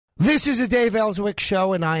This is a Dave Ellswick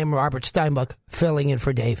show, and I am Robert Steinbuch, filling in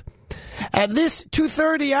for Dave. At this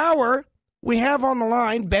 2:30 hour, we have on the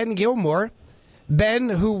line Ben Gilmore. Ben,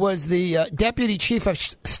 who was the Deputy Chief of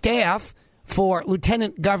Staff for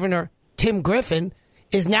Lieutenant Governor Tim Griffin,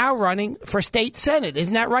 is now running for State Senate.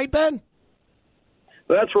 Isn't that right, Ben?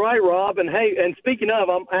 That's right, Rob. And hey, and speaking of,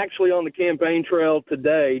 I'm actually on the campaign trail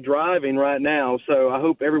today, driving right now, so I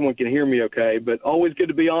hope everyone can hear me okay. But always good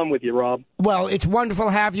to be on with you, Rob. Well, it's wonderful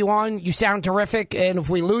to have you on. You sound terrific, and if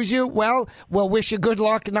we lose you, well, we'll wish you good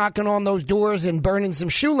luck knocking on those doors and burning some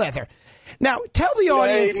shoe leather. Now, tell the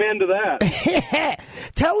audience... Amen to that.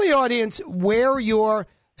 Tell the audience where your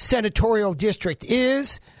senatorial district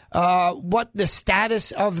is, what the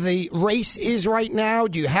status of the race is right now.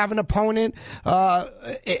 Do you have an opponent?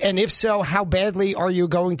 And if so, how badly are you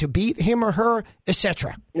going to beat him or her,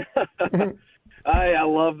 etc.? I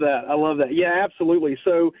love that. I love that. Yeah, absolutely.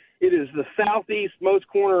 So it is the southeastmost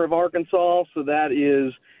corner of Arkansas. So that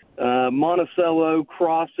is Monticello,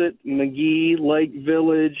 Crossett, McGee, Lake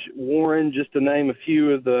Village, Warren, just to name a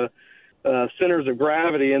few of the centers of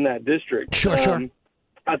gravity in that district. Sure.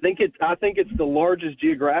 I think it's the largest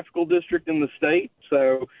geographical district in the state,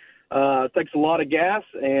 so it takes a lot of gas,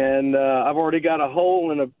 and I've already got a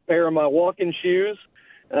hole in a pair of my walking shoes,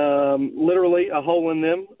 literally a hole in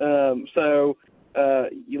them. So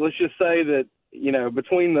let's just say that, you know,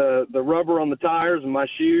 between the rubber on the tires and my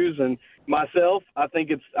shoes and myself, I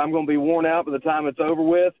think I'm going to be worn out by the time it's over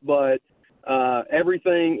with, but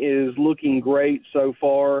everything is looking great so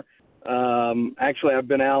far. Actually, I've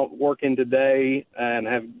been out working today and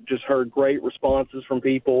have just heard great responses from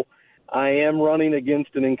people. I am running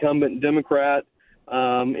against an incumbent Democrat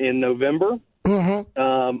in November,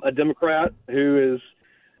 a Democrat who is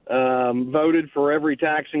voted for every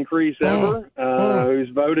tax increase ever, who's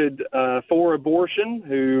voted for abortion,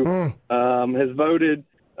 who has voted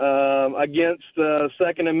against the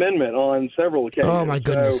Second Amendment on several occasions. Oh, my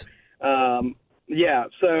goodness. So, yeah,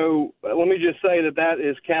 so let me just say that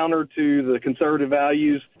is counter to the conservative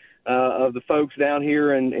values of the folks down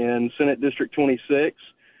here in Senate District 26.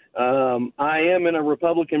 I am in a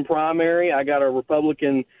Republican primary. I got a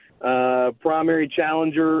Republican primary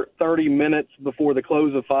challenger 30 minutes before the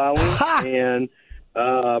close of filing, and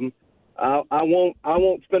I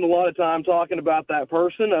won't spend a lot of time talking about that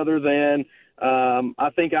person other than I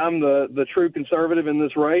think I'm the true conservative in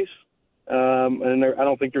this race. And I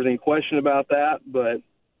don't think there's any question about that, but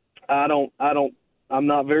I'm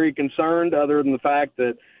not very concerned other than the fact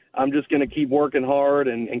that I'm just going to keep working hard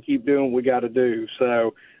and keep doing what we got to do.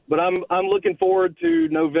 So, but I'm looking forward to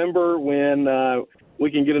November when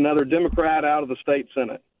we can get another Democrat out of the state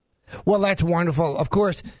Senate. Well, that's wonderful. Of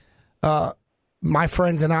course, my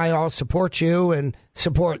friends and I all support you and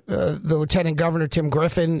support the Lieutenant Governor Tim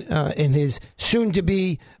Griffin in his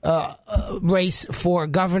soon-to-be race for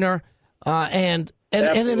governor. And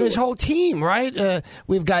in his whole team, right?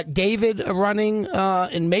 We've got David running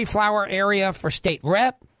in Mayflower area for state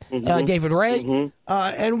rep, David Ray.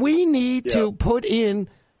 And we need to put in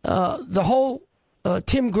the whole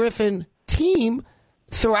Tim Griffin team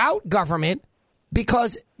throughout government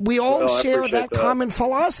because we all share that common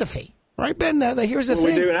philosophy. Right, Ben? Here's the thing.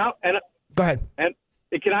 We do. Go ahead. And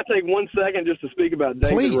can I take 1 second just to speak about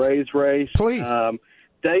David Ray's race? Please.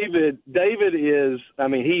 David is,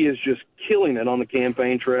 he is just killing it on the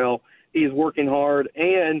campaign trail. He is working hard.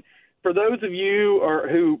 And for those of you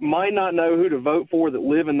who might not know who to vote for that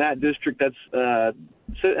live in that district, that's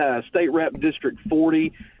State Rep District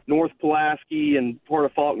 40, North Pulaski and part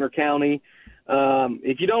of Faulkner County.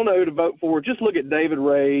 If you don't know who to vote for, just look at David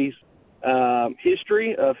Ray's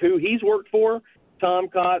history of who he's worked for, Tom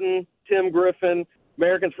Cotton, Tim Griffin,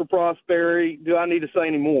 Americans for Prosperity. Do I need to say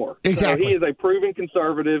any more? Exactly. So he is a proven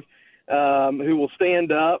conservative who will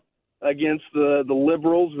stand up against the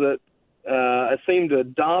liberals that seem to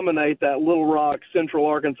dominate that Little Rock, Central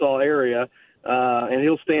Arkansas area, and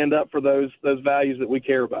he'll stand up for those values that we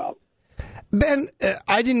care about. Ben,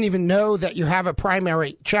 I didn't even know that you have a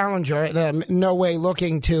primary challenger, and I'm in no way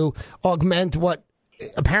looking to augment what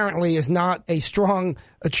apparently is not a strong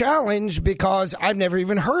challenge because I've never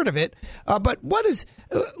even heard of it. But what is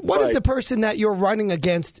the person that you're running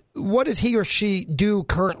against? What does he or she do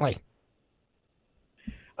currently?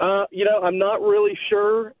 I'm not really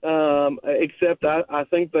sure, except I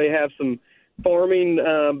think they have some farming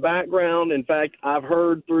background. In fact, I've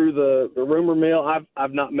heard through the rumor mill.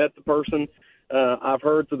 I've not met the person. I've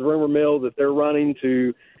heard through the rumor mill that they're running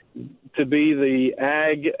to be the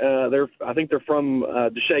ag. I think they're from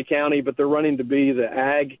DeShay County, but they're running to be the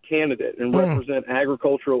ag candidate and represent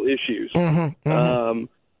agricultural issues.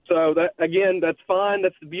 So that, again, that's fine.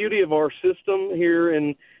 That's the beauty of our system here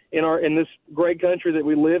in in this great country that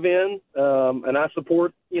we live in, and I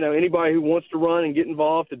support anybody who wants to run and get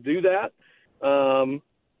involved to do that.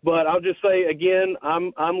 But I'll just say again,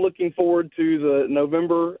 I'm looking forward to the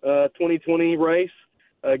November 2020 race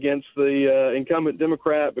against the incumbent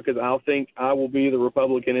Democrat, because I think I will be the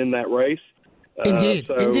Republican in that race. Indeed.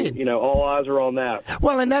 All eyes are on that.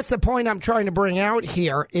 Well, and that's the point I'm trying to bring out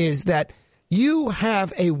here, is that you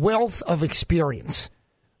have a wealth of experience.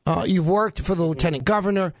 You've worked for the lieutenant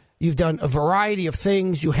governor. You've done a variety of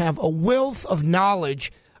things. You have a wealth of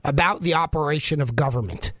knowledge about the operation of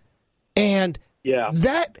government. And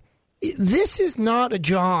this is not a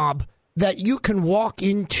job that you can walk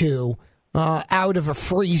into out of a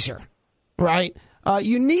freezer, right?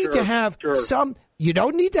 You need to have you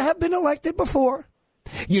don't need to have been elected before.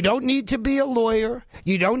 You don't need to be a lawyer.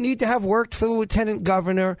 You don't need to have worked for the lieutenant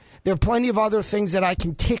governor. There are plenty of other things that I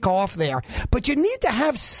can tick off there. But you need to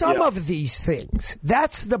have some of these things.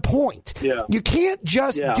 That's the point. Yeah. You can't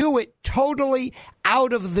just do it totally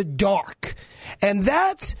out of the dark. And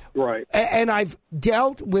that's right. And I've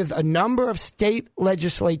dealt with a number of state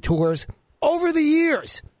legislators over the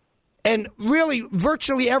years. And really,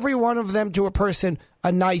 virtually every one of them, to a person,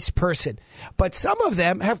 a nice person. But some of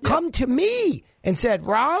them have come to me and said,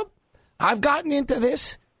 Rob, I've gotten into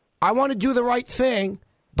this. I want to do the right thing,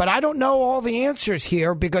 but I don't know all the answers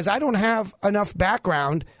here because I don't have enough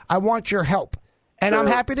background. I want your help. And I'm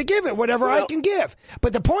happy to give it, whatever I can give.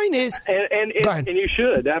 But the point is... And you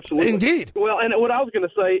should, absolutely. Indeed. Well, and what I was going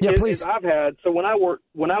to say is I've had... So when I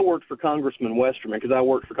worked for Congressman Westerman, because I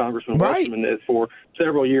worked for Congressman Westerman for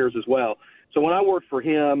several years as well. So when I worked for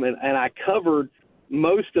him, and I covered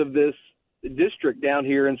most of this district down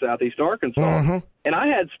here in southeast Arkansas, and I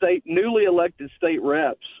had newly elected state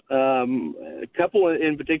reps, a couple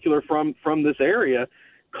in particular from this area,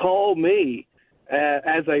 call me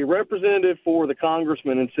as a representative for the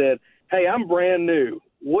congressman and said, "Hey, I'm brand new.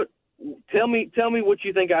 Tell me what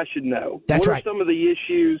you think I should know. That's what are some of the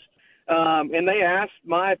issues?" And they asked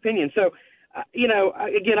my opinion. So,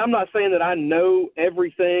 again, I'm not saying that I know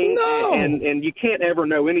everything, and you can't ever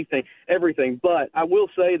know everything. But I will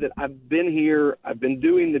say that I've been here. I've been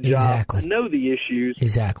doing the job. Exactly. I know the issues.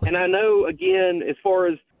 Exactly. And I know, again, as far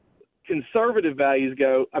as conservative values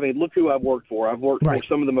go, I mean, look who I've worked for. I've worked for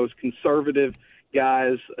some of the most conservative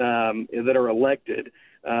guys that are elected,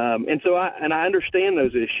 and so I understand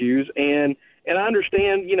those issues, and I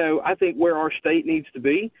understand, I think where our state needs to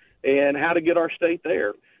be and how to get our state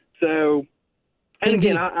there. So, and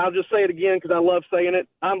again, I'll just say it again because I love saying it.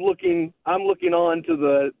 I'm looking on to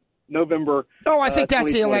the November. Oh, I think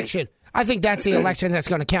that's the election. I think that's the election that's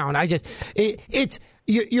going to count.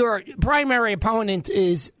 Your primary opponent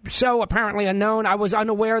is so apparently unknown. I was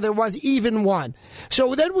unaware there was even one.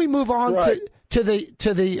 So then we move on to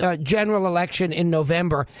the general election in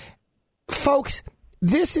November. Folks,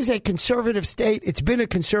 this is a conservative state. It's been a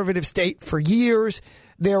conservative state for years.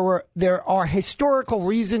 There are historical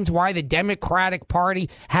reasons why the Democratic Party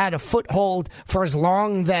had a foothold for as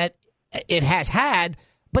long that it has had,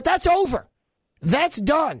 but that's over. That's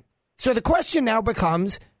done. So the question now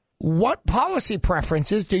becomes, what policy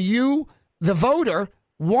preferences do you, the voter,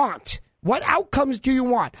 want? What outcomes do you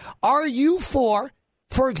want? Are you for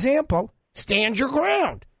example, stand your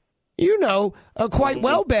ground? You know quite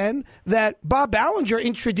well, Ben, that Bob Ballinger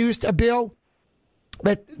introduced a bill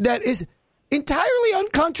that is entirely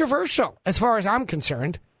uncontroversial as far as I'm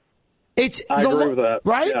concerned. I agree with that.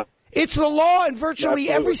 Right? Yeah. It's the law in virtually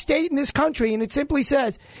every state in this country, and it simply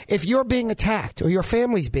says if you're being attacked or your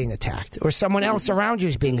family's being attacked or someone else around you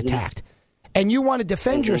is being attacked and you want to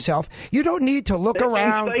defend yourself, you don't need to look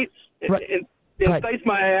around. In states,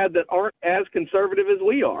 might add, that aren't as conservative as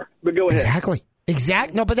we are. But go ahead.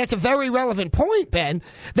 Exactly. No, but that's a very relevant point, Ben,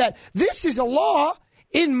 that this is a law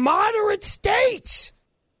in moderate states.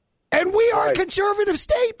 And we are a conservative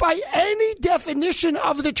state by any definition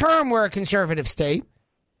of the term. We're a conservative state.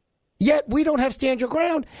 Yet we don't have stand your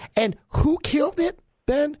ground. And who killed it,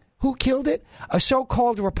 Ben? Who killed it? A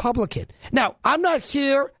so-called Republican. Now, I'm not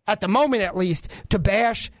here, at the moment at least, to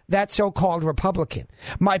bash that so-called Republican.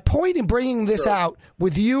 My point in bringing this out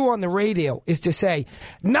with you on the radio is to say,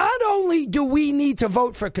 not only do we need to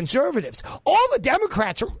vote for conservatives, all the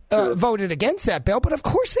Democrats voted against that bill, but of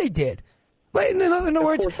course they did. In other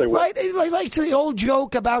words, right? Like the old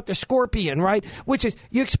joke about the scorpion, right? Which is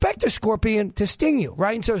you expect a scorpion to sting you,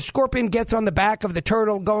 right? And so the scorpion gets on the back of the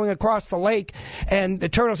turtle going across the lake, and the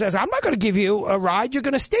turtle says, "I'm not going to give you a ride. You're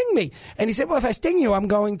going to sting me." And he said, "Well, if I sting you, I'm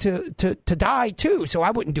going to die too. So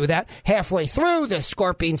I wouldn't do that." Halfway through, the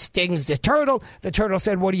scorpion stings the turtle. The turtle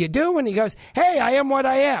said, "What do you do?" And he goes, "Hey, I am what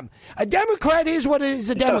I am. A Democrat is what is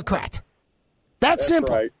a Democrat." That's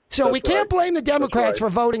simple. Right. So we can't blame the Democrats for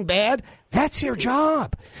voting bad. That's their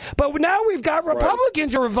job. But now we've got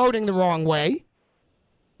Republicans who are voting the wrong way.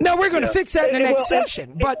 Now, we're going to fix that in the next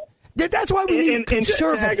session. But that's why we need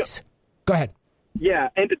conservatives. Go ahead. Yeah,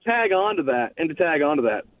 and to tag on to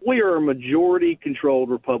that, we are a majority-controlled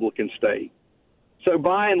Republican state. So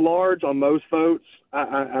by and large, on most votes,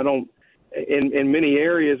 I don't. In many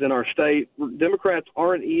areas in our state, Democrats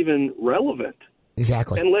aren't even relevant.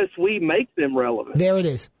 Exactly. Unless we make them relevant. There it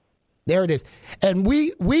is. And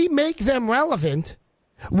we make them relevant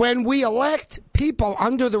when we elect people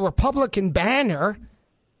under the Republican banner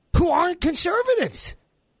who aren't conservatives.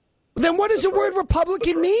 Then what does the word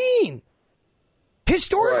Republican mean?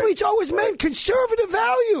 Historically, it's always meant conservative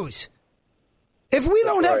values. If we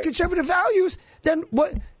don't have conservative values, then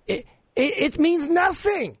what? It means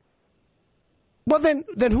nothing. Well,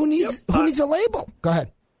 then who needs a label? Go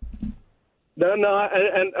ahead. No,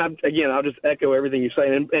 and again, I'll just echo everything you're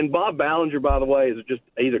saying. And Bob Ballinger, by the way,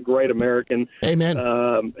 he's a great American. Amen.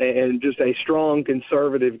 And just a strong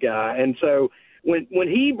conservative guy. And so when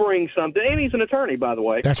he brings something, and he's an attorney, by the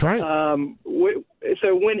way. That's right.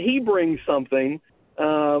 So when he brings something,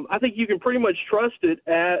 I think you can pretty much trust it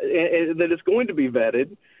that it's going to be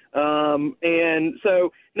vetted. And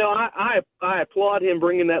so, no, I applaud him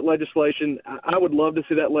bringing that legislation. I would love to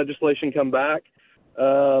see that legislation come back.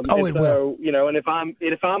 It will. And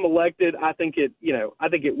if I'm elected, I think it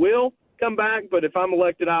will come back. But if I'm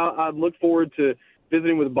elected, I'd look forward to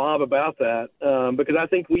visiting with Bob about that because I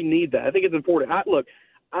think we need that. I think it's important.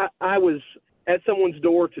 I was at someone's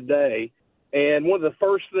door today, and one of the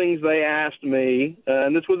first things they asked me,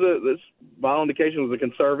 and this by all indication was a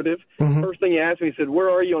conservative. Mm-hmm. First thing he asked me, he said, "Where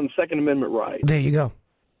are you on the Second Amendment rights?" There you go.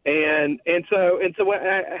 And so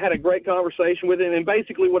I had a great conversation with him, and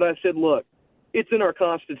basically what I said, look, it's in our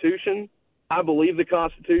Constitution. I believe the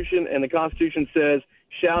Constitution, and the Constitution says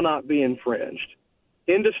shall not be infringed.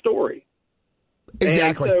 End of story.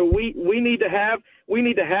 Exactly. And so we need to have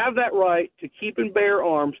that right to keep and bear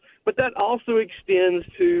arms, but that also extends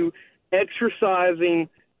to exercising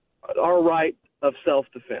our right of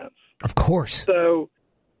self-defense. Of course. So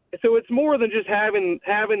it's more than just having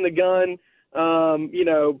the gun,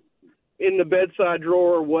 in the bedside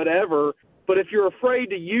drawer or whatever. But if you're afraid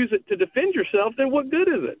to use it to defend yourself, then what good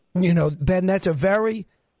is it? Ben, that's a very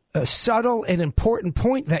subtle and important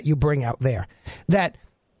point that you bring out there. That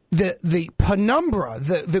the penumbra,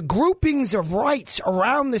 the groupings of rights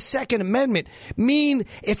around the Second Amendment mean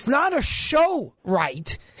it's not a show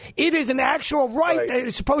right. It is an actual right that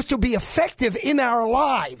is supposed to be effective in our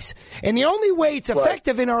lives. And the only way it's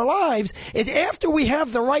effective in our lives is after we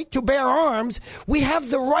have the right to bear arms, we have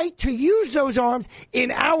the right to use those arms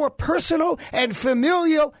in our personal and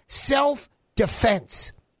familial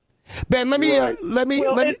self-defense. Ben, let me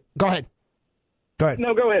go ahead. Go ahead.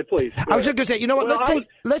 No, go ahead, please. I was just going to say, you know what? Well,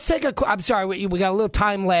 let's take a. I'm sorry, we got a little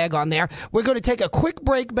time lag on there. We're going to take a quick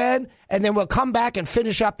break, Ben, and then we'll come back and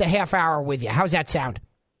finish up the half hour with you. How's that sound?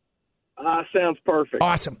 Sounds perfect.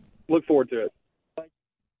 Awesome. Look forward to it.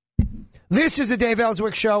 This is the Dave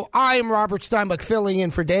Ellswick Show. I am Robert Steinbuch filling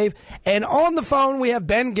in for Dave. And on the phone, we have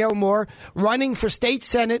Ben Gilmore running for state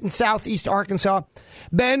senate in Southeast Arkansas.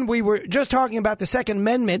 Ben, we were just talking about the Second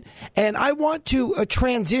Amendment, and I want to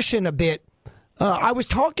transition a bit. I was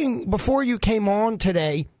talking before you came on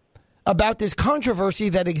today about this controversy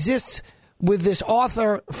that exists with this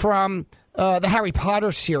author from the Harry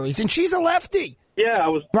Potter series, and she's a lefty. Yeah, I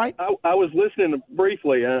was right. I was listening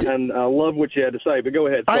briefly, and I love what you had to say. But go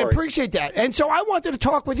ahead. Sorry. I appreciate that, and so I wanted to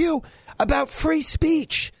talk with you about free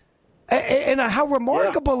speech and how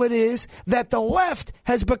remarkable it is that the left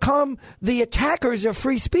has become the attackers of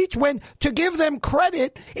free speech. When, to give them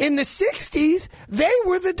credit, in the '60s they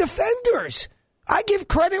were the defenders. I give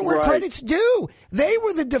credit where credit's due. They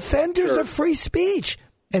were the defenders of free speech,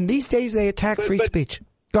 and these days they attack free speech.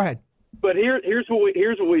 Go ahead. But here's what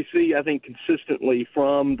we see, I think, consistently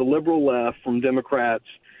from the liberal left, from Democrats,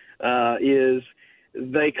 is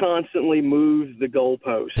they constantly move the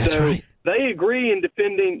goalposts. That's right. They agree in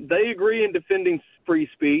defending free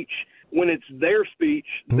speech when it's their speech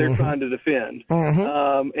they're trying to defend.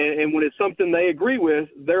 And when it's something they agree with,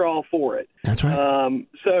 they're all for it. That's right. And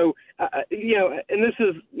this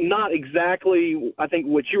is not exactly, I think,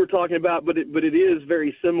 what you were talking about, but it is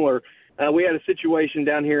very similar. We had a situation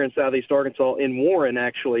down here in Southeast Arkansas, in Warren,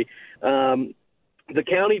 actually. The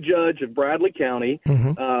county judge of Bradley County,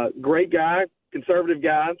 great guy, conservative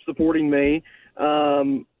guy, supporting me,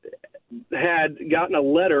 had gotten a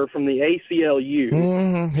letter from the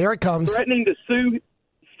ACLU. Here it comes. Threatening to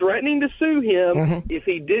threatening to sue him if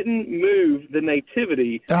he didn't move the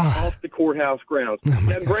nativity off the courthouse grounds.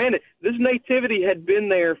 Now, granted, this nativity had been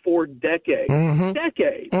there for decades.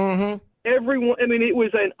 Decades. Everyone, I mean, it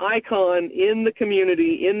was an icon in the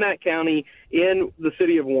community, in that county, in the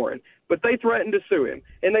city of Warren. But they threatened to sue him.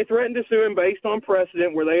 And they threatened to sue him based on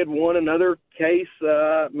precedent where they had won another case,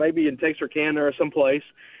 maybe in Texarkana or someplace.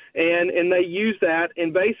 And they used that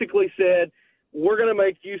and basically said, we're going to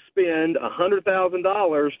make you spend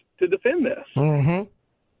 $100,000 to defend this.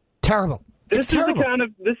 Terrible. It's terrible.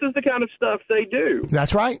 This is the kind of stuff they do.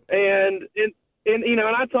 That's right. And you know,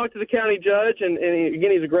 and I talked to the county judge, and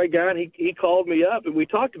again, he's a great guy, and he called me up, and we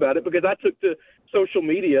talked about it because I took to social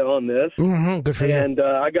media on this. Good for you. And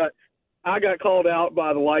I got called out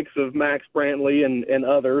by the likes of Max Brantley and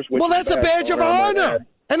others. Well, that's a badge of honor.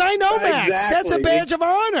 And I know Max. Exactly. That's a badge of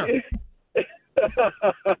honor.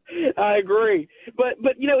 I agree. But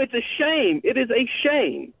you know, it's a shame. It is a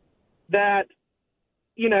shame that,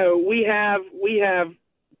 you know, we have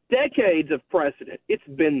decades of precedent. It's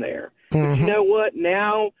been there. But you know what?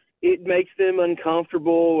 Now it makes them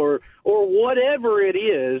uncomfortable or whatever it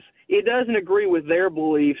is. It doesn't agree with their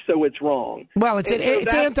beliefs, so it's wrong. Well, it's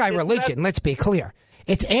anti-religion. Let's be clear.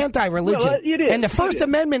 It's anti-religion. Well, it is. And the First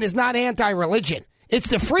Amendment is not anti-religion. It's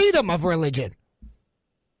the freedom of religion.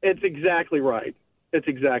 It's exactly right. It's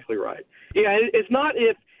exactly right. Yeah, it's not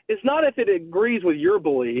if it agrees with your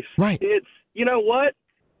beliefs. Right. It's, you know what?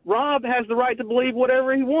 Rob has the right to believe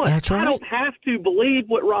whatever he wants. That's right. I don't have to believe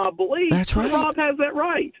what Rob believes. That's right. Rob has that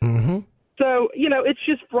right. So, you know, it's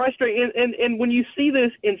just frustrating. And when you see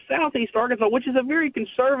this in southeast Arkansas, which is a very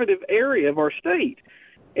conservative area of our state,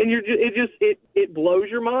 and it blows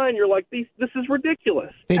your mind. You're like, this is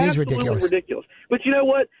ridiculous. It is Absolutely ridiculous. But you know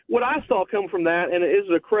what? What I saw come from that, and it is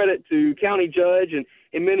a credit to county judge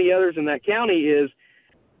and many others in that county, is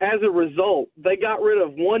as a result, they got rid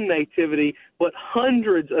of one nativity, but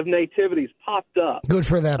hundreds of nativities popped up. Good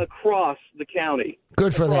for them. Across the county.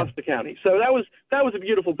 Good for them. Across the county. So that was a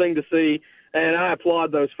beautiful thing to see, and I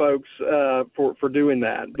applaud those folks for doing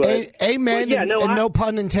that. But, amen, but yeah, no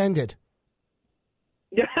pun intended.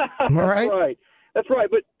 Yeah, right. That's right.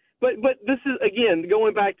 But this is, again,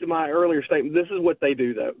 going back to my earlier statement, this is what they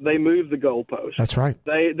do, though. They move the goalposts. That's right.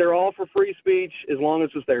 They're all for free speech as long as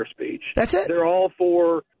it's their speech. That's it. They're all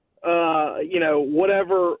for, you know,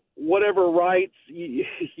 whatever rights,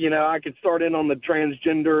 you know, I could start in on the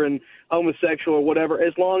transgender and homosexual or whatever,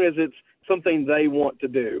 as long as it's something they want to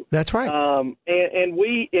do. That's right. And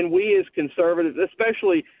we as conservatives,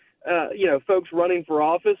 especially, you know, folks running for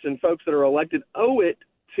office and folks that are elected, owe it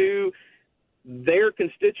to their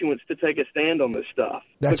constituents to take a stand on this stuff.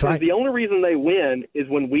 That's because right. The only reason they win is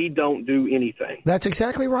when we don't do anything. That's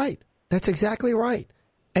exactly right. That's exactly right.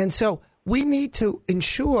 And so we need to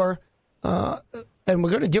ensure, and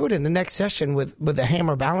we're going to do it in the next session with the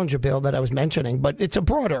Hammer-Ballinger bill that I was mentioning, but it's a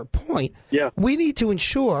broader point. Yeah. We need to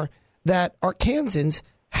ensure that Arkansans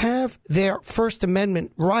have their First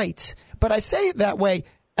Amendment rights. But I say it that way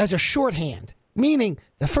as a shorthand, meaning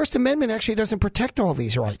the First Amendment actually doesn't protect all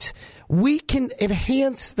these rights. We can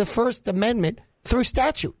enhance the First Amendment through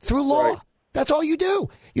statute, through law. Right. That's all you do.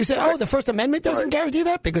 You say, the First Amendment doesn't guarantee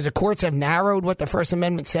that because the courts have narrowed what the First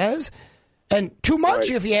Amendment says. And too much,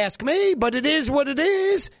 if you ask me, but it is what it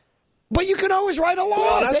is. But you can always write a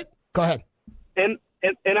law. Go ahead. And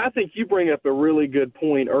I think you bring up a really good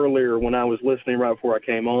point earlier when I was listening right before I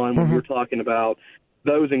came on, when you were talking about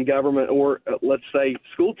those in government or, let's say,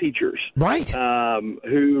 school teachers. Right.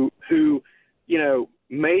 Who you know,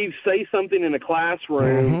 may say something in a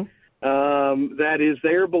classroom that is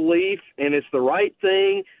their belief and it's the right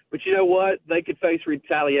thing, but you know what? They could face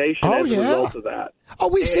retaliation as a result of that. Oh,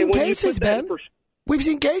 we've seen cases, Ben. We've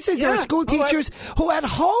seen cases. There are school teachers who at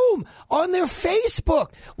home on their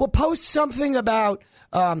Facebook will post something about,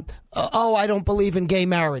 I don't believe in gay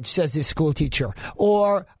marriage, says this school teacher.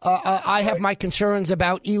 Or I have my concerns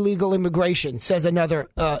about illegal immigration, says another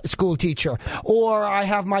school teacher. Or I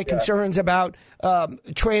have my concerns about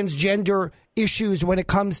transgender issues when it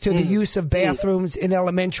comes to the use of bathrooms in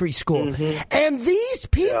elementary school. And these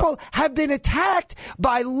people have been attacked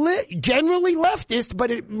by generally leftist,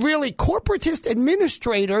 but really corporatist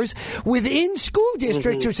administrators within school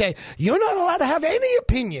districts who say, you're not allowed to have any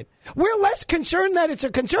opinion. We're less concerned that it's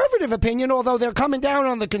a conservative opinion, although they're coming down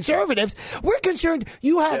on the conservatives. We're concerned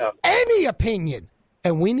you have any opinion.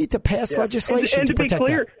 And we need to pass legislation to protect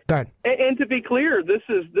that. Go ahead. And to be clear, this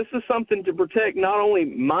is something to protect not only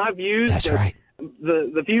my views, but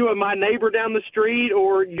the view of my neighbor down the street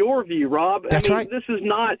or your view, Rob. That's right. This is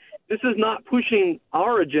not pushing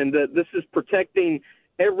our agenda. This is protecting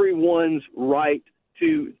everyone's right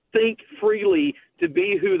to think freely, to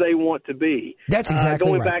be who they want to be. That's exactly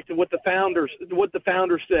going right. back to what the founders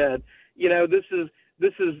said.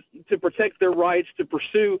 This is to protect their rights to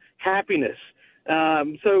pursue happiness.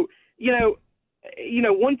 One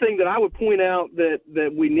thing that I would point out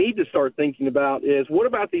that we need to start thinking about is, what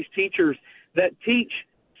about these teachers that teach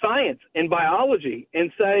science and biology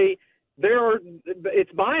and say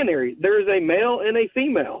it's binary? There is a male and a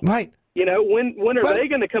female. Right. When are they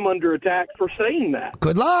going to come under attack for saying that?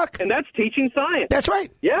 Good luck. And that's teaching science. That's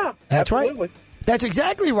right. Yeah, that's absolutely. Right. That's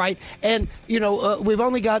exactly right. And, we've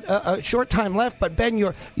only got a short time left, but Ben,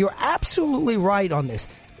 you're absolutely right on this.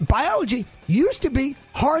 Biology used to be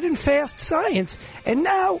hard and fast science, and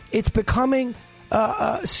now it's becoming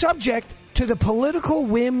subject to the political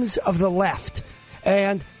whims of the left.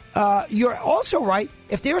 And you're also right.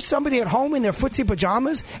 If there's somebody at home in their footsie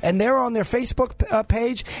pajamas and they're on their Facebook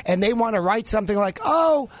page and they want to write something like,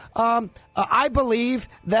 I believe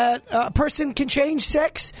that a person can change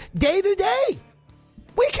sex day to day.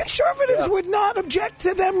 We conservatives would not object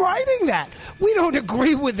to them writing that. We don't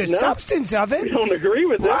agree with the substance of it. We don't agree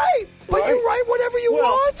with it. Right. But you write whatever you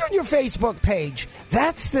want on your Facebook page.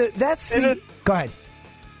 Go ahead.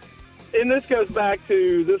 And this goes back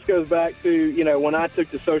to when I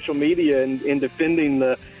took to social media in defending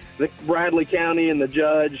the Bradley County and the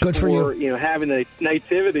judge for having a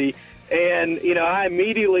nativity, and I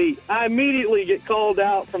immediately get called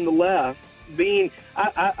out from the left.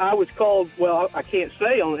 I was called, I can't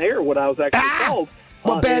say on air what I was actually called.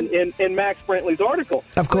 Well, Ben, in Max Brantley's article,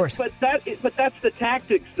 of course, but that's the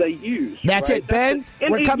tactics they use. That's right? It, Ben.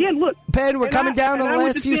 We're coming down on the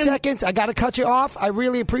last few seconds. I got to cut you off. I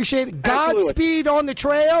really appreciate it. Godspeed on the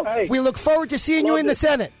trail. Hey, we look forward to seeing you in the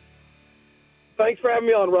Senate. Thanks for having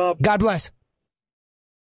me on, Rob. God bless.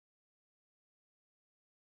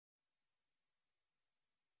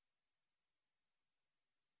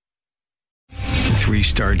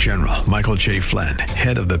 Three-star General Michael J. Flynn,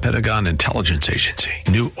 head of the Pentagon Intelligence Agency,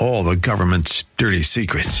 knew all the government's dirty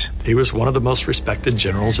secrets. He was one of the most respected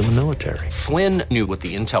generals in the military. Flynn knew what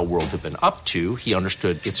the intel world had been up to. He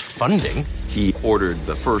understood its funding. He ordered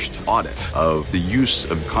the first audit of the use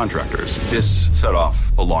of contractors. This set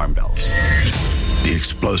off alarm bells. The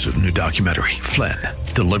explosive new documentary, Flynn,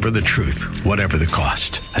 Deliver the Truth, Whatever the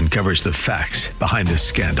Cost, uncovers the facts behind this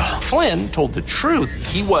scandal. Flynn told the truth.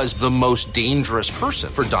 He was the most dangerous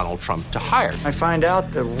person for Donald Trump to hire. I find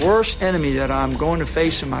out the worst enemy that I'm going to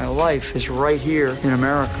face in my life is right here in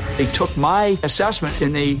America. They took my assessment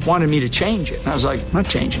and they wanted me to change it. And I was like, I'm not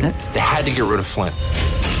changing it. They had to get rid of Flynn.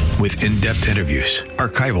 With in-depth interviews,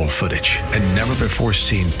 archival footage, and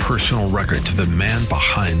never-before-seen personal records of the man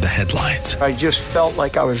behind the headlines. I just felt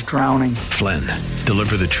like I was drowning. Flynn,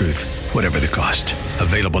 Deliver the Truth, Whatever the Cost.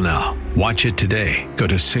 Available now. Watch it today. Go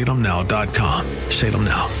to salemnow.com.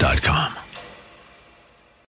 salemnow.com.